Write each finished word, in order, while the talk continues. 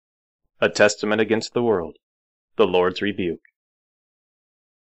A testament against the world, the Lord's rebuke.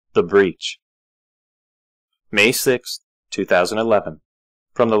 The breach. May 6, 2011.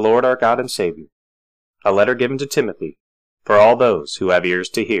 From the Lord our God and Savior. A letter given to Timothy, for all those who have ears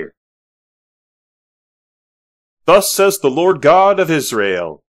to hear. Thus says the Lord God of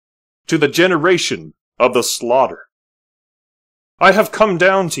Israel, to the generation of the slaughter. I have come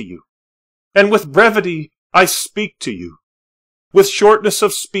down to you, and with brevity I speak to you. With shortness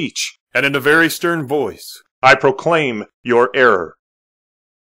of speech, and in a very stern voice, I proclaim your error.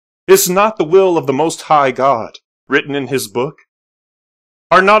 Is not the will of the Most High God written in his book?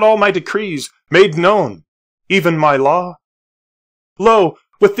 Are not all my decrees made known, even my law? Lo,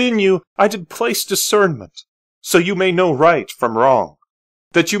 within you I did place discernment, so you may know right from wrong,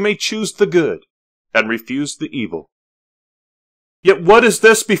 that you may choose the good, and refuse the evil. Yet what is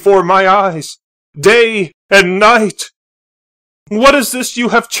this before my eyes, day and night? What is this you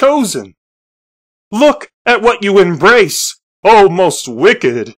have chosen? Look at what you embrace, O most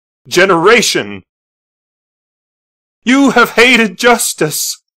wicked generation! You have hated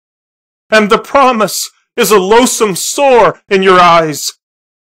justice, and the promise is a loathsome sore in your eyes.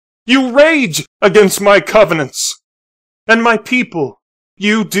 You rage against my covenants, and my people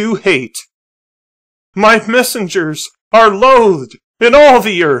you do hate. My messengers are loathed in all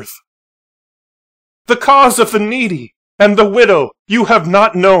the earth. The cause of the needy and the widow you have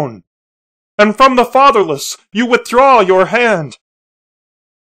not known, and from the fatherless you withdraw your hand.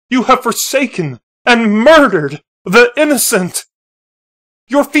 You have forsaken and murdered the innocent.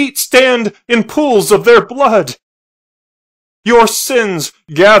 Your feet stand in pools of their blood. Your sins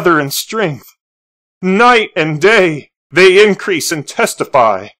gather in strength. Night and day they increase and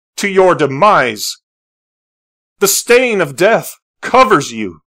testify to your demise. The stain of death covers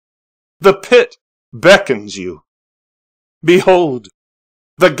you. The pit beckons you. Behold,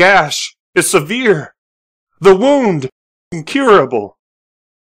 the gash is severe, the wound incurable.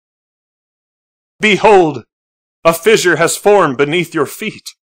 Behold, a fissure has formed beneath your feet.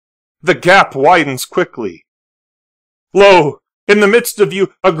 The gap widens quickly. Lo, in the midst of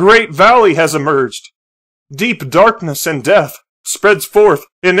you a great valley has emerged. Deep darkness and death spreads forth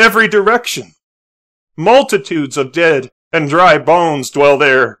in every direction. Multitudes of dead and dry bones dwell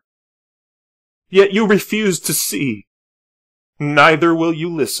there. Yet you refuse to see, neither will you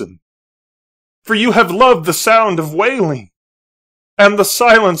listen. For you have loved the sound of wailing, and the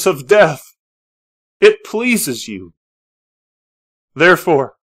silence of death. It pleases you.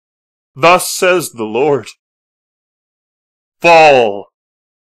 Therefore, thus says the Lord, fall.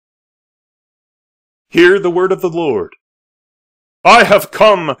 Hear the word of the Lord. I have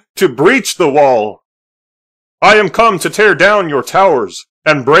come to breach the wall. I am come to tear down your towers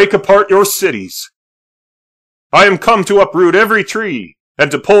and break apart your cities. I am come to uproot every tree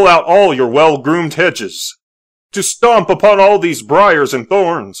and to pull out all your well-groomed hedges, to stomp upon all these briars and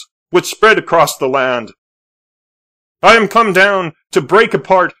thorns which spread across the land. I am come down to break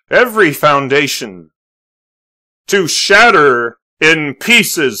apart every foundation, to shatter in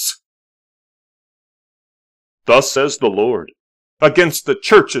pieces. Thus says the Lord, against the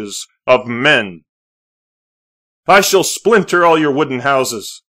churches of men. I shall splinter all your wooden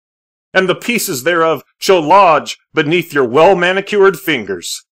houses, and the pieces thereof shall lodge beneath your well-manicured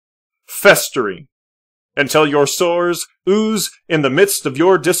fingers, festering, until your sores ooze in the midst of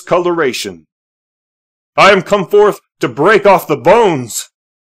your discoloration. I am come forth to break off the bones.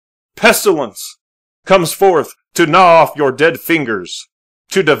 Pestilence comes forth to gnaw off your dead fingers,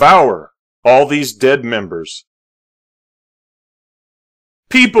 to devour all these dead members.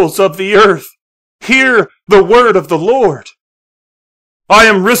 Peoples of the earth, hear the word of the Lord. I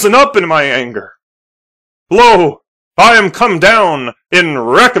am risen up in my anger. Lo, I am come down in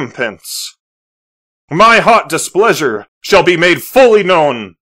recompense. My hot displeasure shall be made fully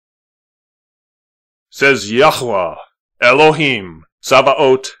known, says YaHuWaH, Elohim,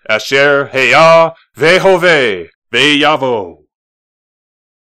 Sabaoth, Asher, Heya, Vehoveh, Veyavo.